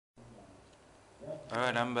All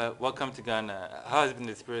right, Amber, welcome to Ghana. How has been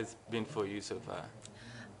the experience been for you so far?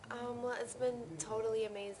 Well, it's been totally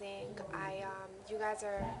amazing. You guys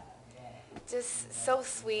are just so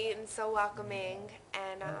sweet and so welcoming,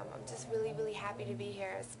 and I'm just really, really happy to be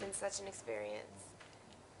here. It's been such an experience.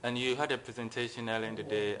 And you had a presentation earlier in the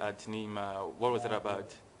day at Nima. What was it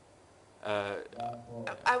about? Uh,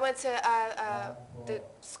 I went to the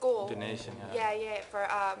school, Donation, yeah, yeah, for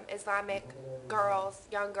Islamic girls,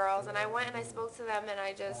 young girls, and I went and I spoke to them, and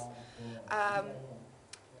I um,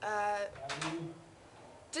 uh,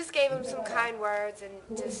 just gave them some kind words and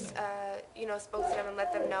just spoke to them and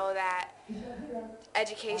let them know that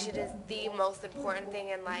education is the most important thing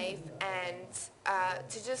in life, and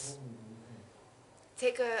to just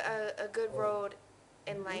take a good road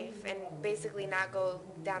in life and basically not go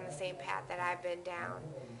down the same path that I've been down.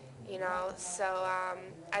 So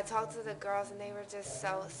I talked to the girls and they were just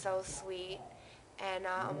so sweet, and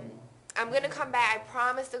I'm going to come back. I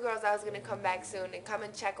promised the girls I was going to come back soon and come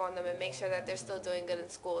and check on them and make sure that they're still doing good in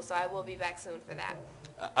school, so I will be back soon for that.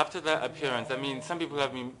 After that appearance, I mean, some people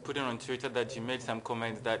have been putting on Twitter that you made some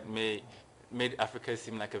comments that made Africa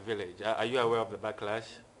seem like a village. Are you aware of the backlash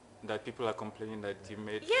that people are complaining that you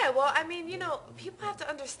made? Yeah, well, I mean, people have to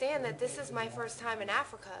understand that this is my first time in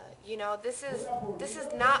Africa. This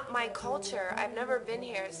is not my culture. I've never been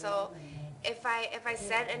here, so if I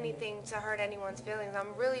said anything to hurt anyone's feelings,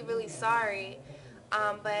 I'm really really sorry.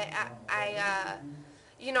 But I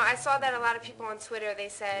saw that a lot of people on Twitter, they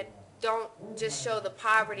said, don't just show the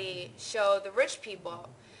poverty, show the rich people.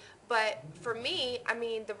 But for me, I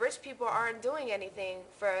mean, the rich people aren't doing anything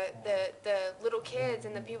for the little kids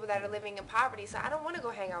and the people that are living in poverty. So I don't want to go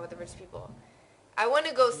hang out with the rich people. I want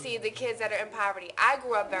to go see the kids that are in poverty. I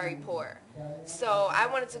grew up very poor. So I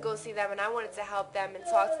wanted to go see them, and I wanted to help them and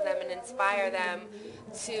talk to them and inspire them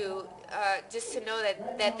to just to know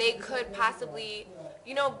that they could possibly,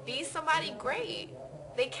 be somebody great.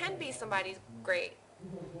 They can be somebody great.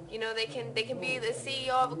 They can be the CEO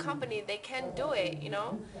of a company. They can do it,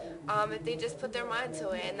 if they just put their mind to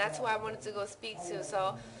it. And that's who I wanted to go speak to.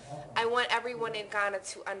 So I want everyone in Ghana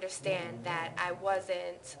to understand that I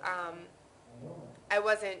wasn't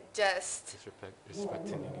just,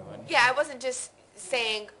 Respecting anyone. yeah, I wasn't just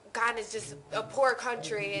saying Ghana's just a poor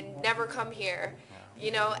country and never come here.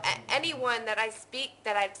 Anyone that I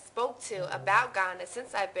spoke to about Ghana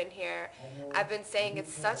since I've been here, I've been saying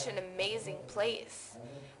it's such an amazing place.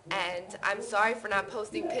 And I'm sorry for not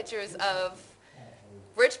posting pictures of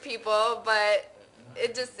rich people, but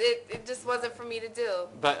it just wasn't for me to do.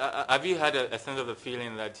 But have you had a sense of the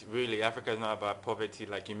feeling that really Africa is not about poverty,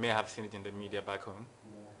 like you may have seen it in the media back home?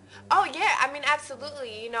 Oh yeah, I mean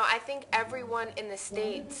absolutely. I think everyone in the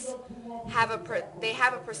States they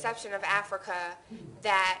have a perception of Africa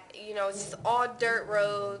that it's just all dirt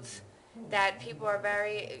roads, that people are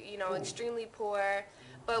very extremely poor.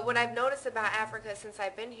 But what I've noticed about Africa since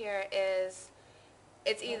I've been here is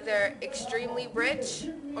it's either extremely rich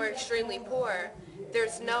or extremely poor.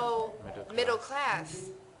 There's no middle class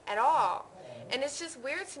at all. And it's just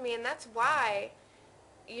weird to me, and that's why,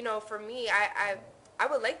 for me, I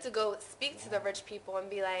would like to go speak to the rich people and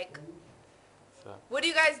be like, So, what are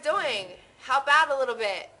you guys doing? Help out a little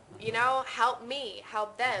bit. Help me,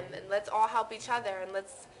 help them, and let's all help each other, and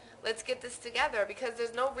let's get this together, because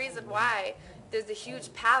there's no reason why there's a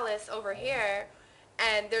huge palace over here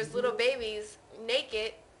and there's little babies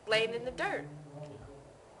naked laying in the dirt.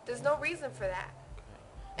 There's no reason for that.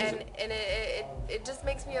 And it just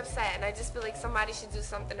makes me upset, and I just feel like somebody should do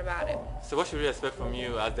something about it. so what should we expect from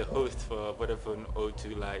you as the host for Vodafone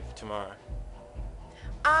O2 Live tomorrow?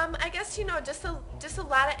 I guess just a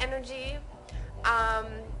lot of energy, a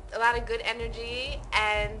lot of good energy,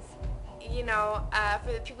 and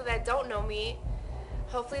for the people that don't know me,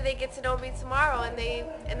 hopefully they get to know me tomorrow, and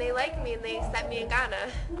they like me and they accept me in Ghana.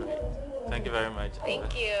 Great. Thank you very much.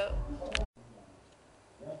 Thank you.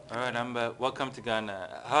 All right, Amber, welcome to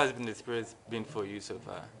Ghana. How has been the experience been for you so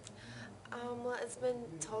far? Well, it's been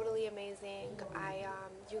totally amazing.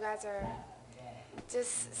 You guys are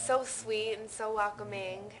just so sweet and so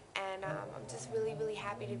welcoming, and I'm just really, really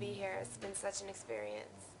happy to be here. It's been such an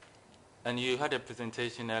experience. And you had a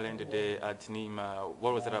presentation earlier in the day at Nima.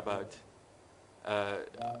 What was it about?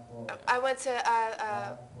 I went to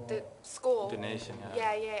the school. Donation,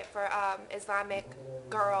 Yeah, yeah, for Islamic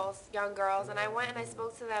girls, young girls, and I went and I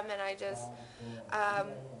spoke to them, and I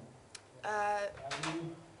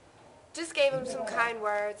just gave them some kind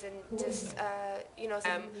words and just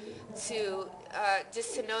them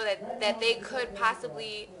just to know that they could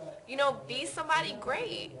possibly be somebody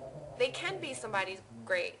great. They can be somebody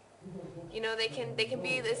great. You know, they can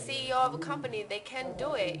be the CEO of a company. They can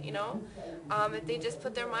do it, you know, if they just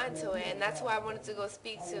put their mind to it. And that's who I wanted to go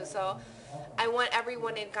speak to. So I want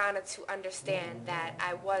everyone in Ghana to understand that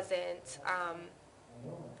I wasn't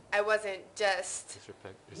just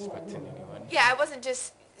Respecting anyone. yeah, I wasn't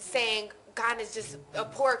just saying Ghana is just a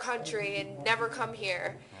poor country and never come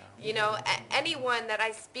here. Yeah. You know, anyone that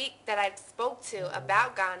I've spoke to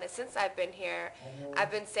about Ghana since I've been here,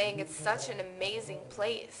 I've been saying it's such an amazing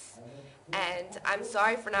place. And I'm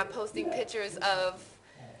sorry for not posting pictures of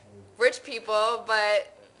rich people,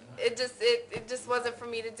 but it just wasn't for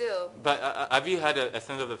me to do. But have you had a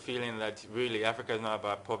sense of the feeling that really Africa is not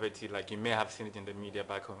about poverty, like you may have seen it in the media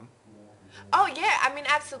back home? Oh yeah, I mean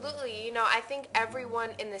absolutely. You know, I think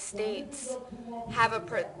everyone in the States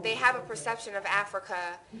they have a perception of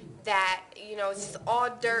Africa that, you know, it's just all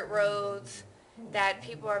dirt roads, that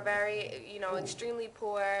people are very, you know, extremely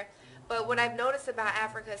poor. But what I've noticed about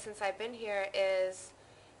Africa since I've been here is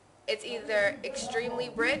it's either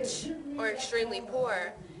extremely rich or extremely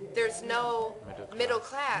poor. There's no middle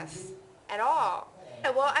class at all. Yeah,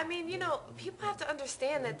 well, I mean, you know, people have to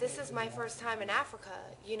understand that this is my first time in Africa.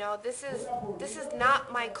 You know, this is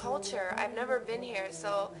not my culture. I've never been here,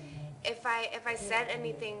 so if I said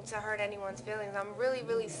anything to hurt anyone's feelings, I'm really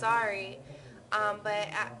really sorry. But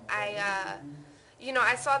you know,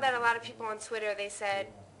 I saw that a lot of people on Twitter, they said,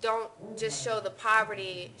 don't just show the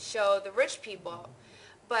poverty, show the rich people.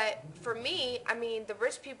 But for me, I mean, the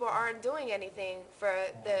rich people aren't doing anything for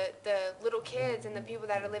the little kids and the people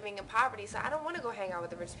that are living in poverty. So I don't want to go hang out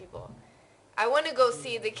with the rich people. I want to go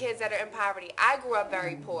see the kids that are in poverty. I grew up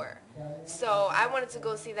very poor. So I wanted to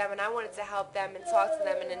go see them, and I wanted to help them and talk to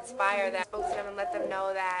them and inspire them. I spoke to them and let them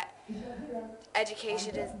know that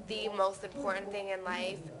education is the most important thing in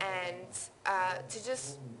life, and to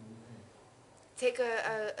just take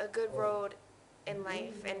a good road in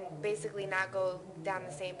life and basically not go down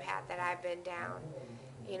the same path that I've been down,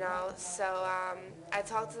 you know. So I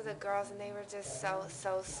talked to the girls and they were just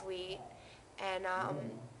so sweet, and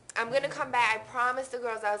I'm going to come back. I promised the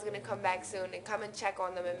girls I was going to come back soon and come and check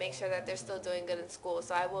on them and make sure that they're still doing good in school,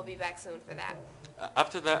 so I will be back soon for that.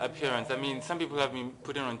 After that appearance, I mean, some people have been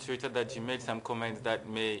putting on Twitter that you made some comments that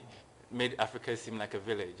made Africa seem like a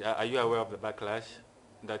village. Are you aware of the backlash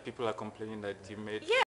that people are complaining that you made? Yeah.